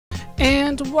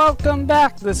And welcome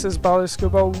back! This is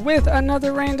Ballerscuba with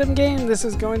another random game. This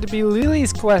is going to be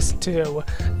Lily's Quest 2,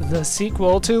 the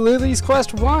sequel to Lily's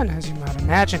Quest 1, as you might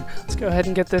imagine. Let's go ahead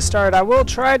and get this started. I will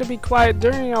try to be quiet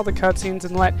during all the cutscenes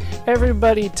and let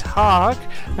everybody talk,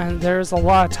 and there's a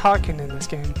lot of talking in this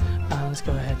game. Let's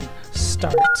go ahead and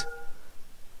start.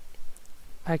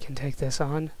 I can take this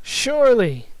on.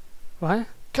 Surely! What?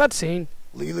 Cutscene?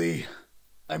 Lily,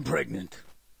 I'm pregnant.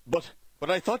 But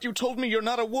I thought you told me you're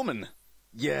not a woman.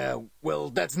 Yeah,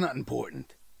 well, that's not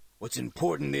important. What's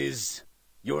important is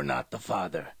you're not the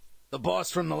father. The boss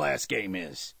from the last game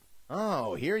is.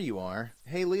 Oh, here you are.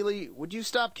 Hey, Lily, would you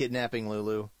stop kidnapping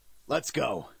Lulu? Let's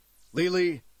go.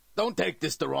 Lily, don't take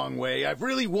this the wrong way. I've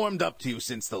really warmed up to you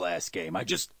since the last game. I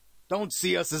just don't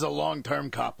see us as a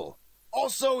long-term couple.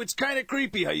 Also, it's kind of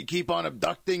creepy how you keep on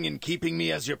abducting and keeping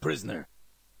me as your prisoner.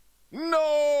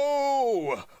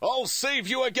 No! I'll save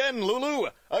you again, Lulu!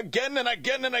 Again and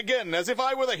again and again, as if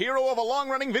I were the hero of a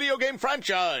long-running video game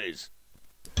franchise!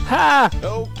 Ha!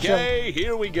 Okay,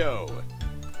 here we go.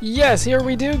 Yes, here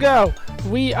we do go.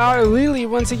 We are Lily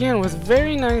once again with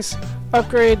very nice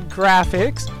upgrade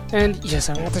graphics. And yes,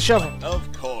 I want the shovel. Of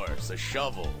course, a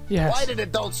shovel. Yes. Why did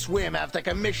Adult Swim have to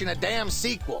commission a damn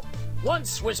sequel?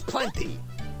 Once was plenty.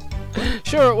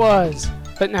 Sure it was.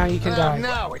 But now you can die.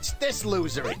 No, it's this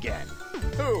loser again.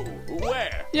 Who?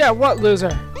 Where? Yeah, what loser?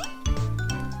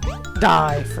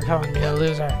 Die for calling me a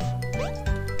loser.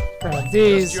 Grab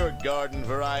these. Just your garden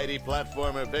variety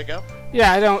platformer pickup?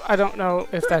 Yeah, I don't know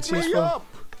if that's useful. Up.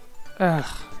 Ugh,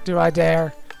 do I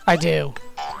dare? I do.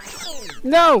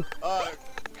 No!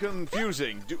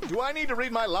 Confusing. Do I need to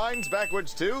read my lines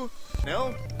backwards too?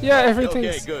 No? Yeah,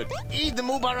 everything's... Okay, good. Eid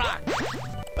Mubarak.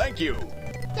 Thank you.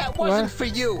 That wasn't What? for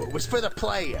you. It was for the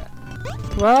player.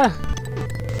 What?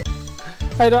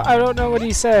 I don't know what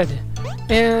he said.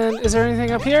 And is there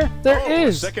anything up here? There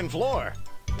is. Second floor.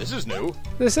 This is new.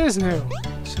 This is new.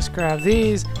 Let's just grab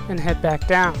these and head back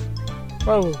down.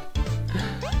 Whoa.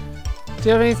 Do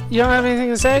you have any? You don't have anything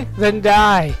to say? Then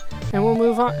die, and we'll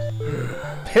move on.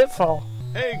 Pitfall.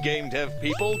 Hey, game dev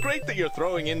people, great that you're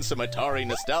throwing in some Atari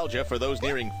nostalgia for those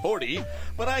nearing 40,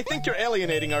 but I think you're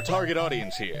alienating our target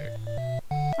audience here.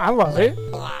 I love it.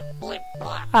 Blop, blip,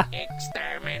 blop,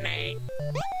 exterminate.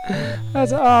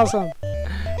 That's awesome.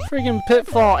 Freaking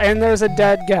Pitfall, and there's a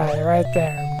dead guy right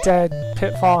there. Dead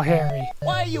Pitfall Harry.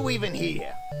 Why are you even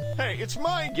here? Hey, it's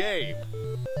my game.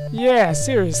 Yeah,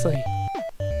 seriously.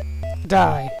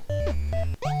 Die.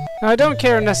 Now, I don't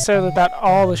care necessarily about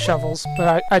all the shovels,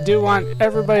 but I do want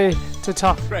everybody to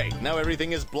talk. Great, now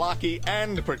everything is blocky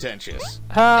and pretentious.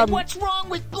 What's wrong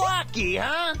with blocky,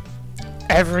 huh?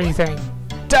 Everything.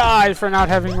 Die for not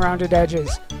having rounded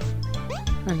edges.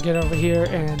 And get over here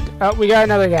and... Oh, we got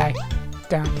another guy.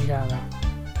 Down you go,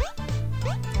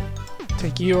 though.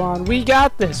 Take you on. We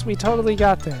got this. We totally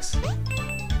got this.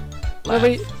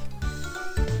 Nobody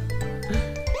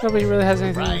really has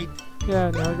anything... Right.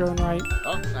 Yeah, no, we're going right.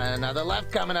 Oh, another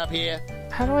left coming up here.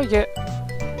 How do I get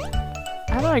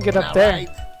Now up there? right.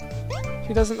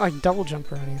 He doesn't, like, double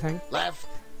jump or anything. Left.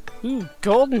 Ooh,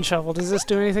 golden shovel. Does this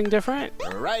do anything different?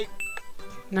 Right.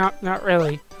 No, not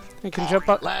really. I can jump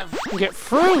up Left. and get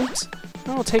fruit.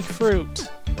 I'll take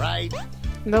fruit. Right.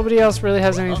 Nobody else really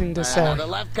has anything to say. Another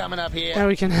left coming up here. Now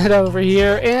we can head over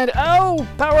here and... Oh!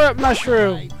 Power up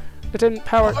mushroom! Right. It didn't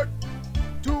power... 1,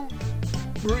 2,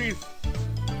 breathe.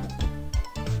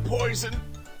 Poison.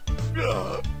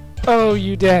 Ugh. Oh,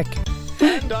 you dick.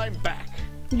 And I'm back.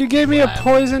 You gave me a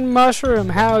poison mushroom.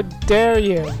 How dare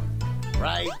you?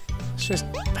 Right. Let's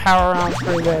just power on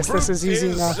through this. This is easy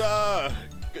enough.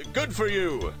 Good for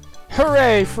you.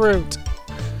 Hooray, fruit!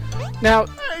 Now...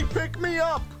 Hey, pick me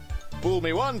up. Fool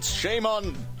me once, shame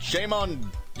on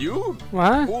you?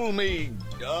 What? Fool me,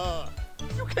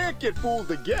 you can't get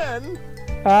fooled again.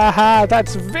 Aha,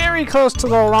 that's very close to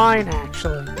the line,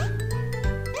 actually.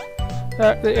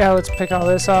 Yeah, let's pick all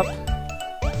this up.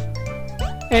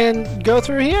 And go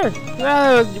through here.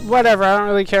 Whatever, I don't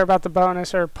really care about the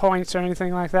bonus or points or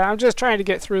anything like that. I'm just trying to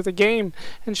get through the game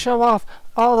and show off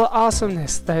all the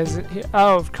awesomeness that is here.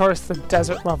 Oh, of course, the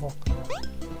desert level.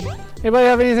 Anybody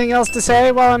have anything else to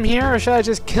say while I'm here, or should I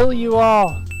just kill you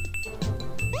all?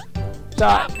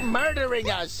 Stop murdering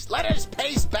us. Let us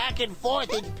pace back and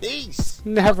forth in peace.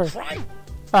 Never. Right.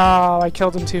 Oh, I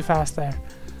killed him too fast there.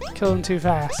 Killed him too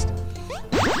fast.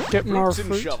 Get more Fruits and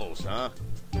fruit. shovels, huh?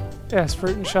 Yes,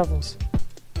 fruit and shovels.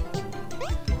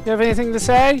 You have anything to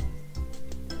say?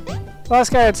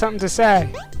 Last guy had something to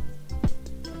say.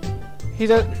 He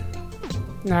did.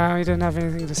 No, he didn't have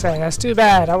anything to say. That's too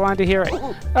bad. I wanted to hear it.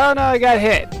 Oh no, I got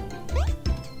hit.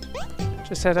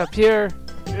 Just head up here.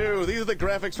 Ew, these are the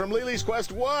graphics from Lily's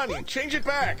Quest 1. Change it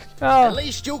back. At Oh,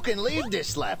 least you can leave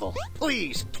this level.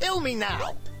 Please, kill me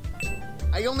now.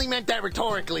 I only meant that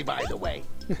rhetorically, by the way.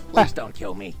 Please don't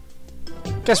kill me.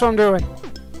 guess what I'm doing?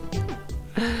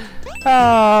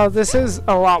 Oh, this is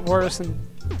a lot worse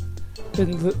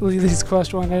than Lily's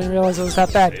Quest 1. I didn't realize it was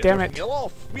that bad. Damn it.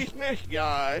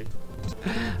 Yeah.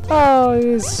 Oh, it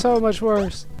is so much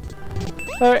worse.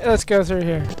 Alright, let's go through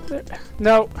here.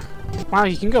 No. Wow,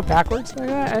 you can go backwards like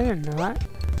that? I didn't know that.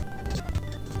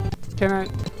 Can I?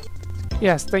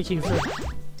 Yes, thank you for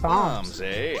bombs. Bombs,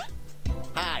 eh?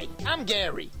 Hi, I'm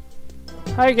Gary.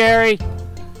 Hi, Gary.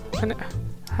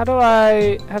 How do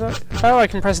I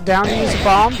can press down to use a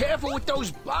bomb? Careful with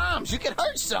those bombs. You can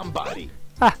hurt somebody.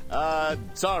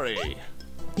 Sorry.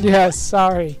 Yes,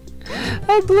 sorry.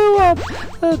 I blew up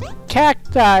a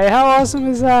cacti. How awesome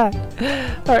is that?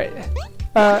 Alright.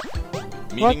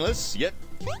 Meaningless, yet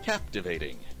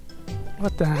captivating.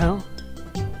 What the hell?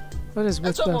 What is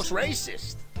with That's almost this?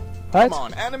 racist. Come What?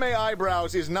 on, anime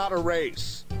eyebrows is not a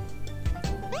race.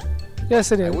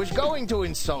 Yes, it I is. was going to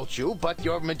insult you, but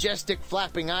your majestic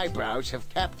flapping eyebrows have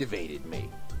captivated me.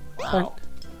 Wow.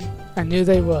 I knew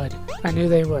they would. I knew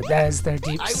they would. That is their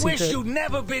deep I secret. wish you'd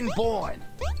never been born.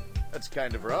 That's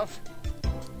kind of rough.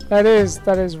 That is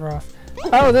rough.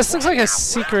 Oh, this looks like a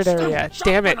secret Stop area.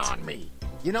 Damn it. jumping on me.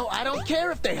 You know, I don't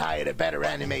care if they hired a better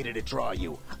animator to draw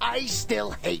you. I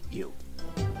still hate you.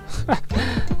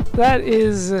 That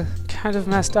is kind of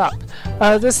messed up.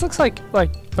 This looks like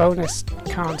bonus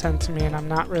content to me, and I'm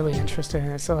not really interested in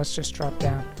it. So let's just drop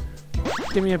down.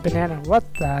 Give me a banana. What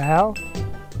the hell?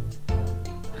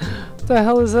 What the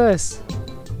hell is this?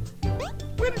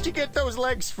 Where did you get those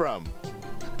legs from?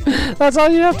 That's all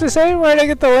you have to say? Where'd I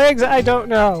get the legs? I don't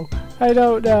know. I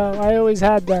don't know. I always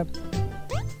had them.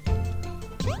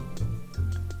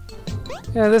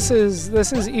 Yeah, this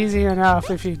is easy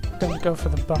enough if you don't go for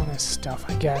the bonus stuff,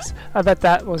 I guess. I bet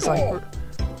that was like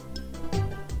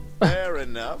Fair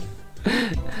enough.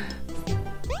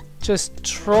 just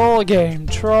troll game,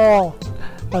 troll.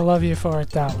 I love you for it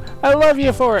though. I love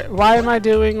you for it. Why am I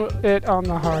doing it on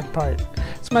the hard part?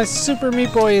 It's my Super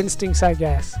Meat Boy instincts, I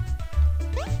guess.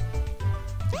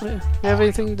 You have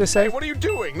anything to Hey, say? what are you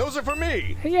doing? Those are for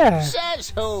me. Yeah. Says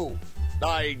who?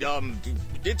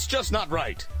 It's just not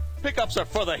right. Pickups are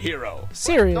for the hero. The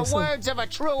Seriously. words of a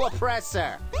true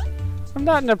oppressor. I'm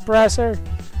not an oppressor.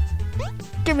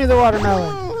 Give me the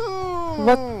watermelon.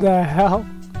 What the hell?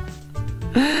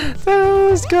 What the hell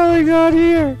is going on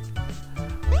here?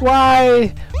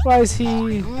 Why is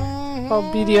he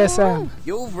BDSM?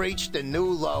 You've reached a new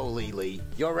low, Lily.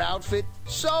 Your outfit,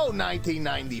 so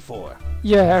 1994.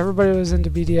 Yeah, everybody was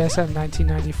into BDSM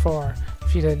 1994,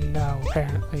 if you didn't know,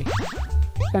 apparently.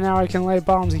 And now I can lay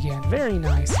bombs again. Very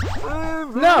nice.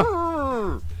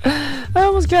 No! I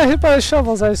almost got hit by the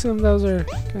shovels. I assume those are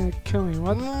gonna kill me.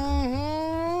 What?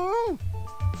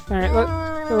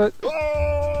 Alright,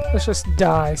 let's just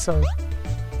die, so...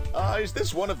 Is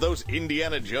this one of those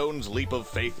Indiana Jones leap of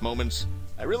faith moments?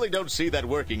 I really don't see that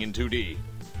working in 2D.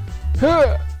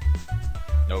 Huh.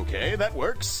 Okay, that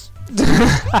works.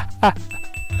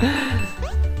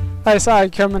 I saw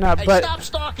it coming up, Hey, but... stop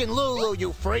stalking Lulu,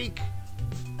 you freak.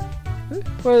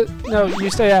 Well, no, you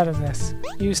stay out of this.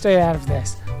 You stay out of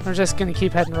this. I'm just gonna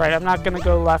keep heading right. I'm not gonna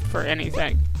go left for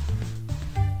anything.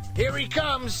 Here he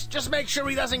comes. Just make sure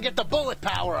he doesn't get the bullet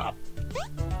power up.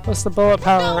 What's the bullet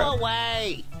power? Go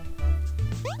away.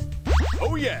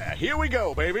 Oh yeah, here we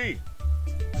go, baby.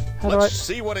 How do Let's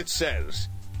see what it says.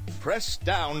 Press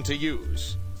down to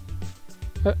use.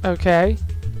 okay.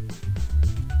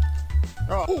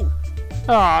 Oh,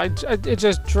 Oh, it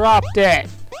just dropped it.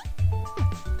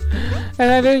 And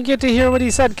I didn't get to hear what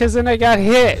he said because then I got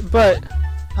hit, but...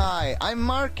 Hi, I'm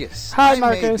Marcus. Hi, I made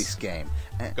Marcus. this game.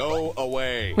 go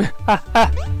away.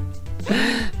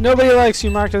 Nobody likes you,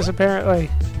 Marcus, apparently.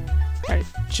 Alright,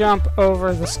 jump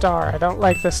over the star. I don't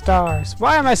like the stars.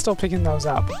 Why am I still picking those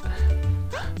up?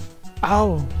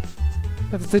 Oh.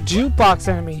 The jukebox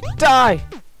enemy. Die!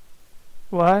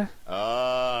 What?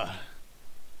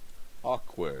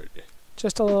 Awkward.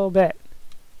 Just a little bit.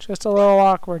 Just a little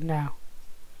awkward now.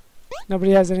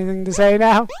 Nobody has anything to say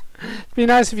now? It'd be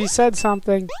nice if you said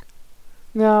something.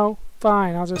 No?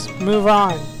 Fine, I'll just move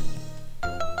on.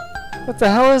 What the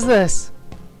hell is this?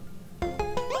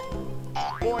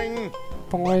 Boing.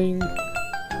 Boing.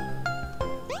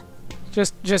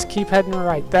 Just keep heading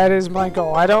right. That is my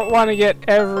goal. I don't want to get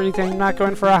everything. I'm not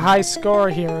going for a high score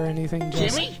here or anything.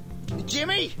 Just... Jimmy?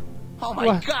 Jimmy? Oh my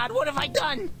What? God, what have I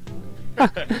done?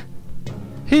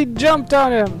 He jumped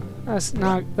on him. That's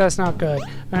not good.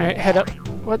 Alright, head up.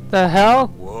 What the hell?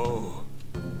 Whoa.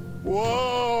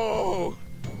 Whoa.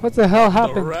 What the hell The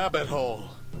happened? rabbit hole.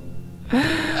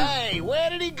 Hey, where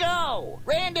did he go?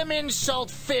 Random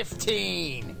insult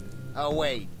 15. Oh,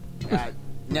 wait.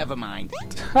 Never mind.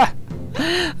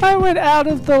 I went out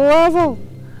of the level!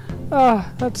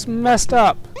 Oh, that's messed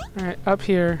up. Alright, up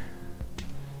here.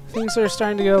 Things are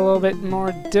starting to get a little bit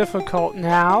more difficult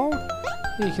now.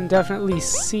 You can definitely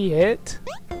see it.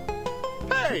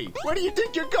 Hey, where do you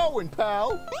think you're going,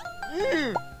 pal?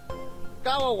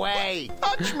 Go away.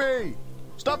 Touch me!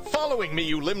 Stop following me,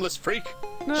 you limbless freak!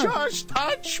 No. Just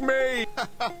touch me!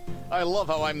 I love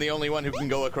how I'm the only one who can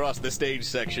go across the stage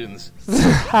sections.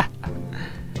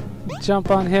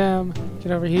 Jump on him.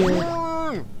 Get over here.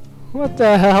 What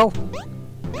the hell?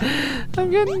 I'm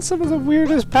getting some of the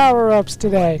weirdest power-ups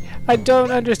today. I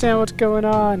don't understand what's going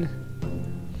on.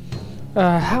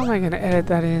 How am I going to edit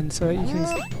that in so you can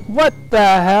see? What the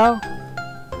hell?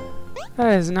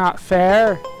 That is not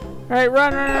fair. Alright,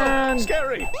 run, run, run!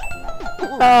 Scary!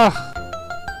 Oh.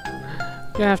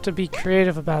 Gonna have to be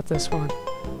creative about this one.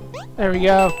 There we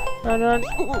go. Run, run.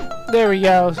 There we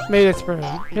go. Made it through.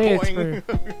 Made it through.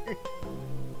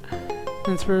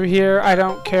 And through here, I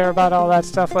don't care about all that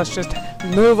stuff. Let's just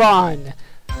move on.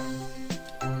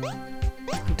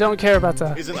 Don't care about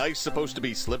that. Isn't ice supposed to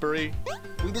be slippery?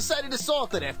 We decided to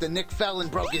salt it after Nick fell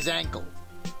and broke his ankle.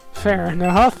 Fair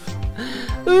enough.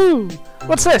 Ooh,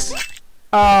 what's this?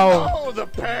 Oh, Oh, the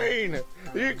pain!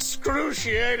 The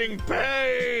excruciating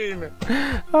pain!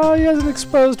 oh, he has an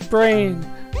exposed brain.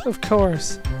 Of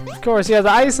course. Of course, yeah, the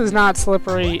ice is not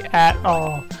slippery at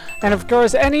all. And of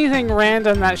course, anything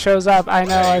random that shows up, I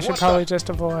know Hey, I should what probably the- just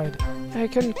avoid. I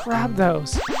can grab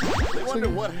those. I wonder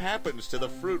what happens to the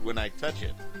fruit when I touch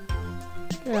it.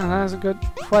 Yeah, that was a good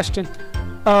question.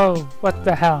 Oh, what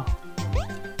the hell?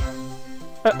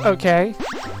 Okay.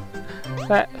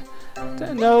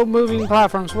 No moving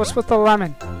platforms. What's with the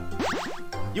lemon?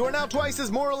 You are now twice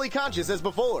as morally conscious as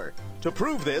before. To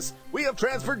prove this, we have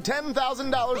transferred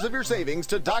 $10,000 of your savings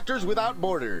to Doctors Without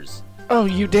Borders. Oh,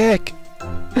 you dick.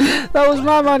 That was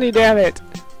my money, damn it.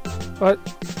 What?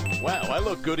 Wow, I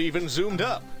look good even zoomed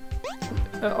up.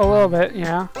 A little bit,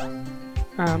 yeah.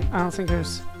 I don't think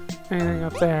there's anything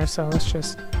up there, so let's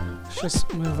just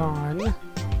move on.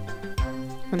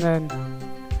 And then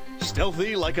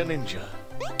Stealthy like a ninja.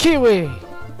 Kiwi.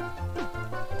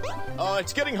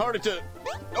 It's getting harder to...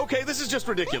 Okay, this is just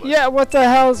ridiculous. Yeah, what the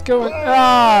hell is going?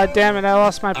 Ah, damn it! I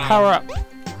lost my power up.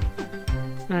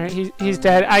 All right, he's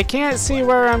dead. I can't see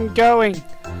where I'm going.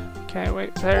 Okay,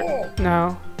 wait there.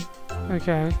 No.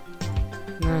 Okay.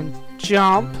 And then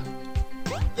jump.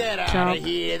 Get out Jump. of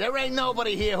here. There ain't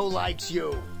nobody here who likes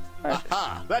you.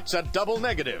 Aha, that's a double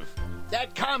negative.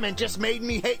 That comment just made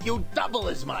me hate you double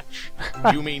as much.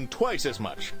 You mean twice as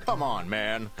much. Come on,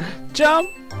 man. Jump.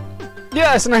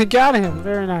 Yes, and I got him.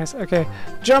 Very nice. Okay,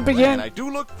 jump And again. I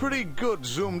do look pretty good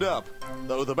zoomed up,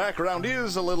 though the background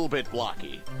is a little bit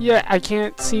blocky. Yeah, I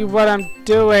can't see what I'm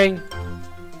doing.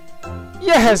 Zoom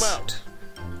Yes. out.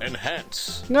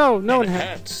 Enhance. No, no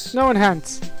Enhance. enhance. No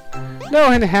enhance.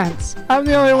 No enhance. I'm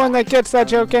the only one that gets that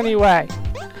joke anyway.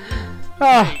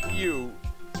 Ah. You,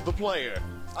 the player.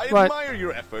 I What? admire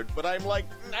your effort, but I'm like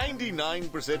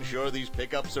 99% sure these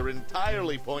pickups are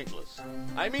entirely pointless.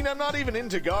 I mean, I'm not even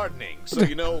into gardening, so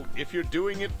you know, if you're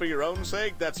doing it for your own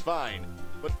sake, that's fine.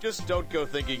 But just don't go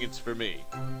thinking it's for me.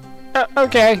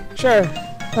 Okay, sure.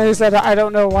 Like I said, I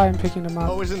don't know why I'm picking them up.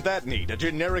 Oh, isn't that neat? A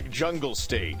generic jungle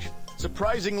stage.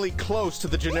 Surprisingly close to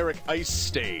the generic ice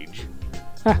stage.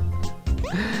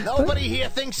 Nobody here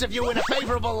thinks of you in a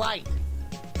favorable light.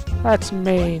 That's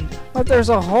mean. But there's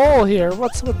a hole here.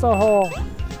 What's with the hole?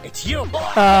 It's you, boy.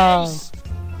 Oh.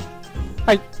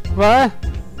 What?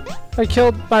 I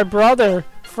killed my brother.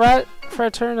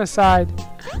 Fraternicide.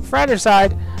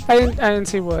 Fratricide. I didn't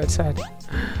see what it said.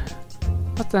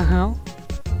 What the hell?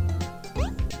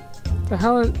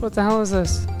 What the hell is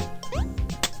this?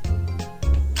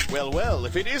 Well,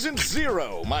 if it isn't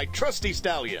Zero, my trusty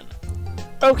stallion.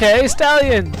 Okay,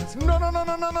 stallion. No!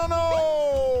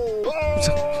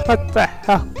 Oh! What the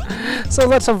hell? So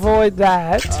let's avoid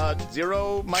that.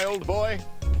 Zero, my old boy?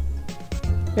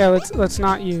 Yeah, let's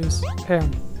not use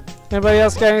him. Anybody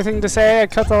else got anything to say? I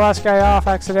cut the last guy off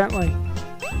accidentally.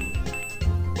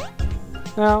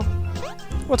 No?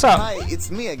 What's up? Hi,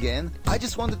 it's me again. I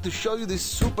just wanted to show you this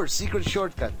super secret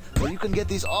shortcut where you can get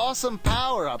this awesome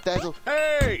power-up that'll...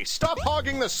 Hey, stop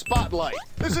hogging the spotlight.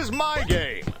 This is my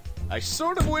game. I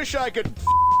sort of wish I could...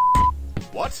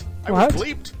 What? I What? was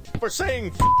bleeped for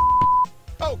saying...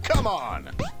 Oh, come on.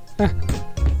 I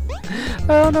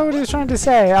don't know what he was trying to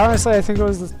say. Honestly, I think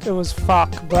it was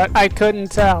fuck, but I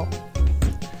couldn't tell.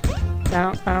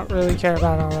 I don't really care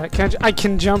about all that. I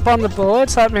can jump on the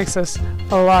bullets? That makes this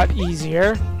a lot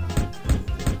easier.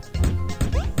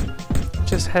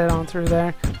 Just head on through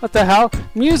there. What the hell?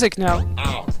 Music note.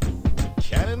 Ow.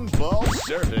 Cannonball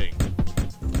surfing.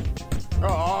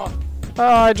 Oh, Oh,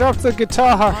 I dropped the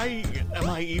guitar. why am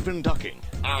I even ducking?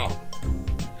 Ow.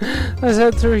 Let's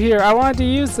head through here. I wanted to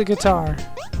use the guitar.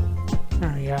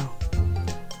 There we go.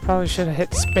 Probably should have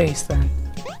hit space then.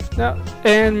 No,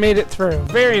 and made it through.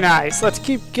 Very nice. Let's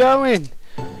keep going.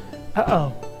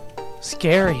 Uh-oh.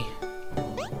 Scary.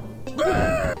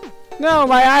 No,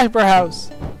 my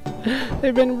eyebrows.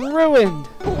 They've been ruined.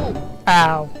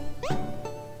 Ow.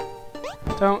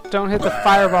 Don't hit the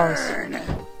fireballs.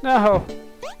 No.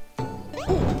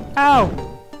 Ow.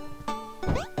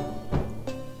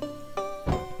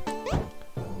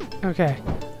 Okay.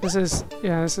 This is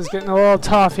getting a little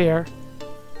tough here.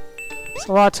 It's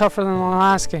a lot tougher than the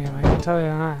last game, I can tell you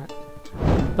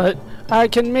that. But I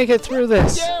can make it through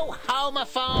this. You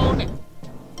homophone!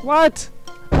 What?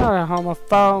 Not a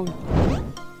homophone.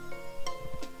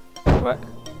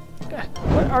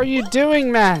 What are you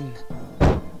doing, man?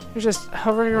 You're just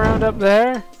hovering around up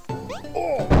there?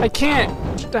 I can't.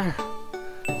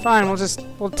 Fine,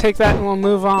 we'll take that and we'll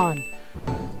move on.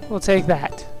 We'll take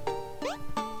that.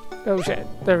 Oh shit.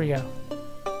 There we go.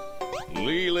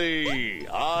 Lily,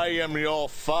 I am your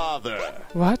father.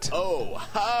 What? Oh,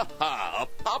 ha ha,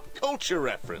 a pop culture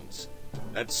reference.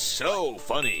 That's so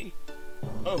funny.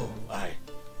 Oh,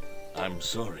 I'm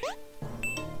sorry.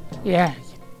 Yeah,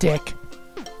 you dick.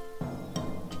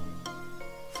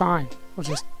 Fine. We'll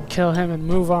just kill him and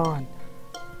move on.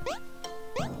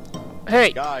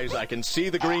 Hey! Guys, I can see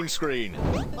the green screen.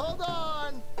 Hold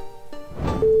on!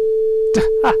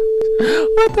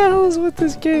 What the hell is with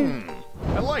this game?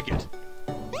 I like it.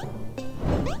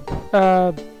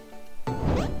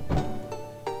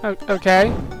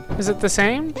 Okay. Is it the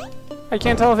same? I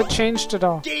can't tell if it changed at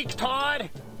all. Geek Todd!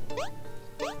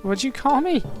 What'd you call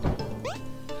me?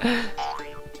 Hey!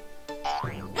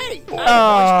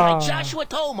 Oh. Joshua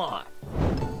Tomar!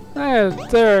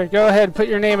 There, go ahead, put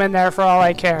your name in there for all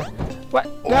I care. What?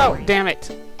 No, damn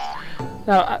it.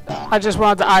 No, I just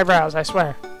wanted the eyebrows, I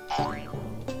swear.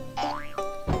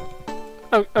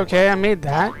 Oh, okay, I made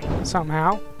that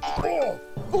somehow.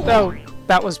 Oh,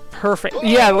 that was perfect.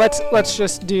 Yeah, let's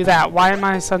just do that. Why am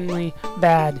I suddenly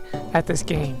bad at this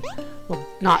game? Well,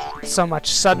 not so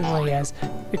much suddenly as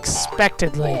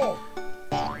expectedly.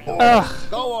 Ugh.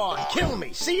 Go on, kill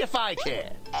me, see if I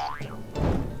can!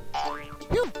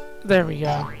 There we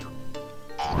go.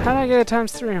 How did I get a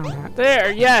 ×3 on that?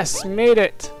 There, yes, made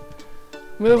it.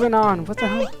 Moving on. What the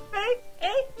hell?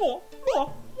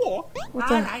 What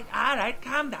the, All right,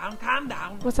 calm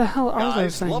down. what the hell are those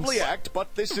Guys, things? lovely act,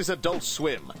 but this is Adult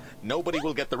Swim. Nobody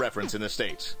will get the reference in the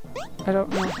States. I don't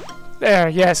know. There,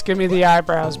 yes, give me the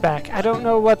eyebrows back. I don't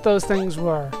know what those things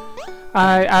were.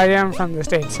 I am from the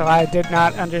States, so I did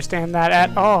not understand that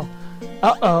at all.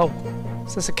 Uh-oh.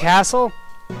 Is this a castle?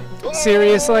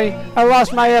 Seriously? I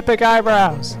lost my epic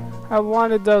eyebrows. I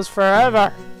wanted those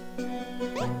forever.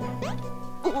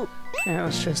 Yeah,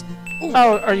 let's just...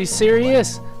 Oh, are you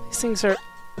serious? These things are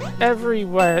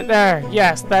everywhere. There,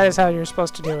 yes, that is how you're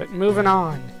supposed to do it. Moving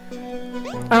on.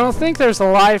 I don't think there's a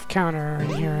life counter in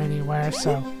here anywhere,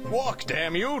 so... Walk,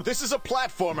 damn you! This is a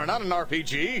platformer, not an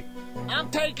RPG. I'm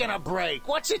taking a break.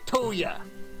 What's it to ya?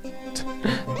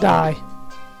 Die.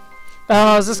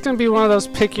 Oh, is this gonna be one of those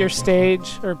pick your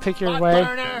stage, or pick your Butt way?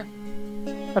 burner.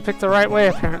 I picked the right way,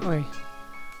 apparently.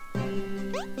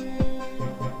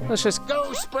 Let's just...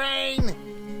 Goose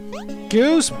brain.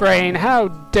 Goose brain! How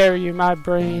dare you? My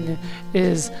brain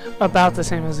is about the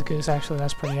same as a goose. Actually,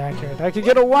 that's pretty accurate. I could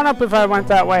get a 1-up if I went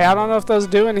that way. I don't know if those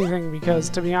do anything, because,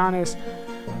 to be honest...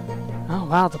 Oh,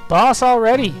 wow, the boss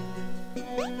already!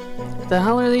 What the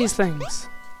hell are these things?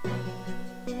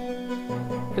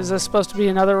 Is this supposed to be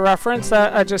another reference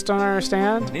that I just don't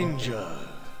understand? Ninja.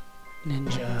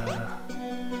 Ninja.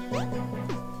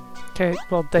 Okay,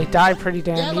 well, they die pretty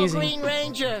damn Yellow easy. Green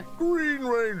Ranger. Green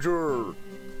Ranger.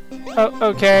 Oh,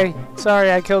 okay.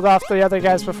 Sorry, I killed off the other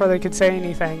guys before they could say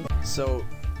anything. So,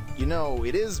 you know,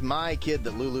 it is my kid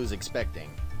that Lulu's expecting.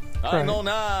 I Right. know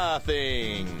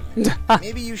nothing.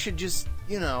 Maybe you should just,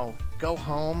 you know, go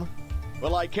home.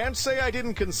 Well, I can't say I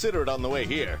didn't consider it on the way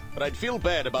here, but I'd feel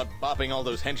bad about bopping all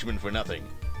those henchmen for nothing.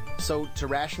 So, to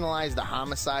rationalize the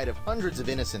homicide of hundreds of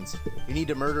innocents, you need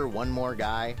to murder one more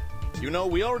guy? You know,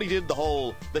 we already did the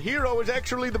whole "the hero is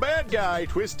actually the bad guy"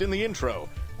 twist in the intro.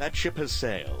 That ship has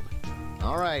sailed.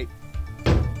 Alright.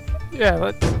 Yeah,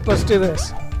 let's do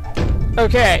this.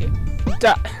 Okay.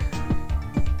 Die.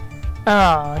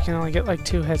 Oh, I can only get like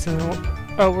 2 hits and then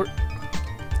oh, we're...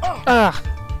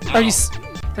 Are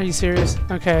you serious?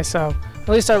 Okay, so at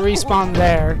least I respawned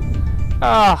there.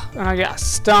 And I got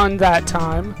stunned that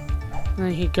time. And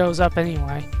then he goes up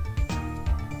anyway.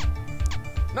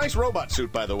 Nice robot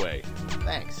suit, by the way.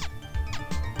 Thanks.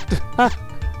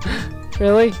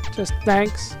 Really? Just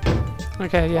thanks?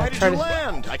 Okay, yeah. Why did you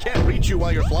land? I can't reach you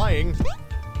while you're flying.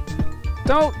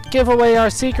 Don't give away our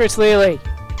secrets, Lily.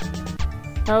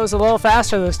 That was a little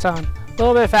faster this time. A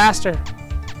little bit faster.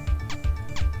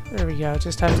 There we go.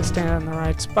 Just have to stand in the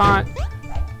right spot.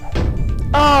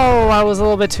 Oh, I was a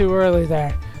little bit too early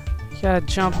there. You gotta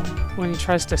jump when he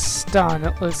tries to stun.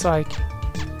 It looks like.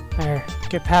 There.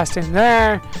 Get past him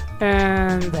there.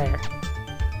 And there.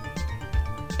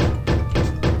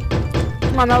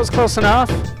 Come on, that was close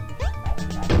enough.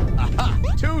 Aha!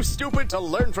 Too stupid to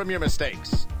learn from your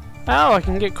mistakes. Oh, I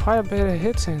can get quite a bit of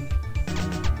hits in.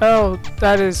 Oh,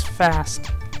 that is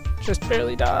fast. Just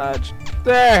barely dodged.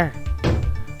 There.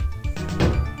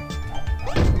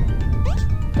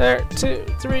 There, 2,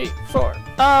 3, 4.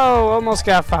 Oh, almost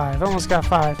got 5. Almost got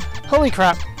 5. Holy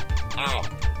crap. Ow.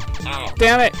 Ow.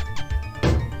 Damn it.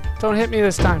 Don't hit me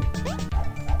this time.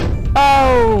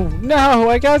 Oh, no,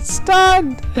 I got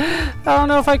stunned. I don't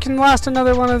know if I can last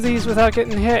another one of these without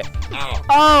getting hit. Ow.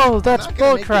 Oh, that's I'm not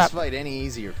gonna make bullcrap. this fight any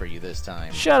easier for you this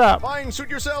time. Shut up. Fine, suit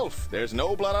yourself. There's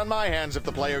no blood on my hands if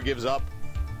the player gives up.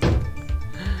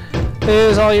 It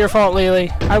is all your fault,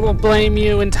 Lily. I will blame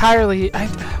you entirely.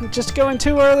 I'm just going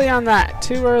too early on that.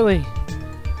 Too early.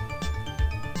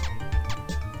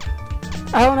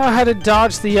 I don't know how to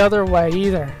dodge the other way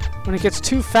either. When it gets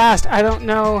too fast, I don't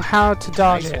know how to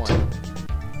dodge Nice it. one.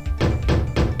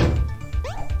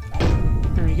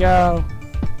 There we go.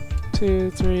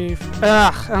 2, 3.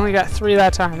 Ugh, I only got 3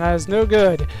 that time. That is no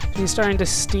good. He's starting to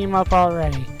steam up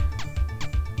already.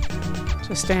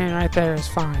 Just staying right there is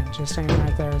fine. Just staying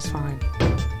right there is fine.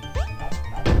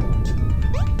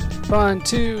 1,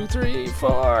 2, 3,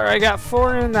 4. I got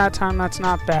 4 in that time. That's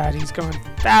not bad. He's going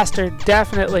faster.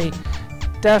 Definitely.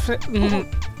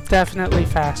 Definitely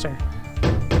faster.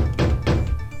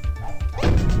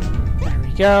 There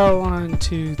we go. 1,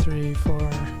 2, 3, 4.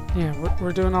 Yeah,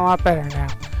 we're doing a lot better now.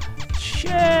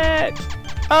 Shit!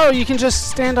 Oh, you can just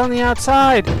stand on the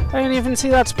outside. I didn't even see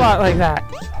that spot like that.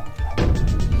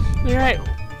 Alright,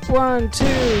 1,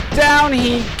 2, down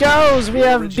he goes! We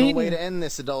have Original way beaten. to end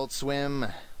this, Adult Swim.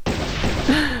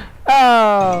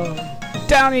 Oh,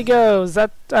 down he goes.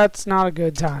 That's not a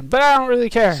good time, but I don't really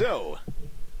care. So,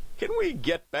 can we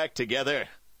get back together?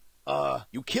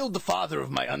 You killed the father of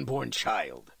my unborn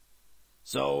child.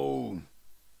 So,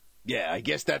 yeah, I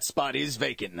guess that spot is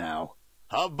vacant now.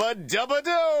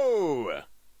 Hubba-dubba-doo!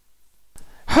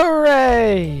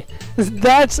 Hooray!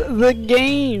 That's the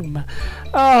game.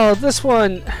 Oh, this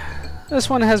one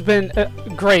has been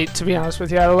great, to be honest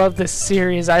with you. I love this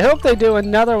series. I hope they do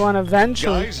another one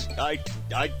eventually. Guys,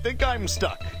 I think I'm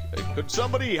stuck. Could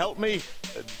somebody help me?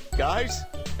 Guys?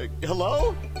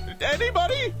 Hello?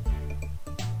 Anybody?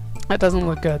 That doesn't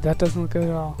look good. That doesn't look good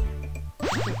at all.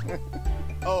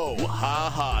 Oh,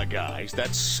 haha, guys.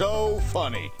 That's so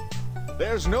funny.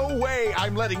 There's no way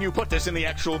I'm letting you put this in the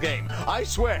actual game. I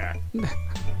swear.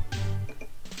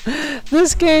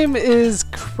 This game is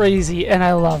crazy, and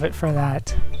I love it for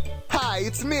that. Hi,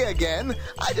 it's me again.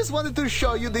 I just wanted to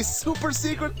show you this super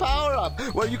secret power-up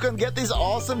where you can get this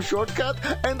awesome shortcut,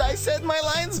 and I said my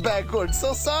lines backwards,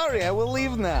 so sorry, I will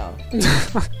leave now.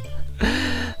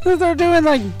 They're doing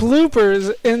like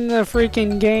bloopers in the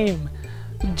freaking game.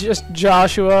 Just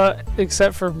Joshua,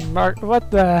 except for Mark. What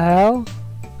the hell?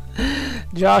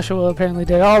 Joshua apparently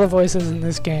did all the voices in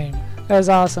this game. That was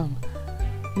awesome.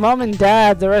 Mom and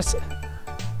Dad, the rest.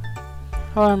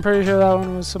 Oh, I'm pretty sure that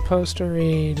one was supposed to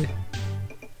read.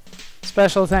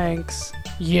 Special thanks,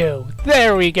 you.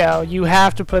 There we go. You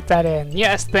have to put that in.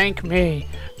 Yes, thank me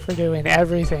for doing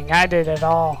everything. I did it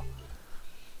all.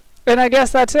 And I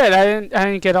guess that's it. I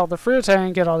didn't get all the fruits. I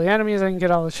didn't get all the enemies. I didn't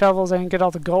get all the shovels. I didn't get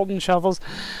all the golden shovels.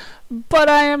 But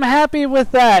I am happy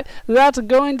with that. That's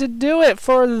going to do it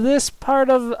for this part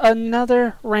of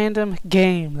another random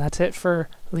game. That's it for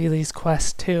Lily's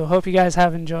Quest 2. Hope you guys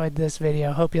have enjoyed this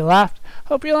video. Hope you laughed.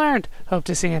 Hope you learned. Hope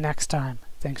to see you next time.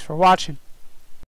 Thanks for watching.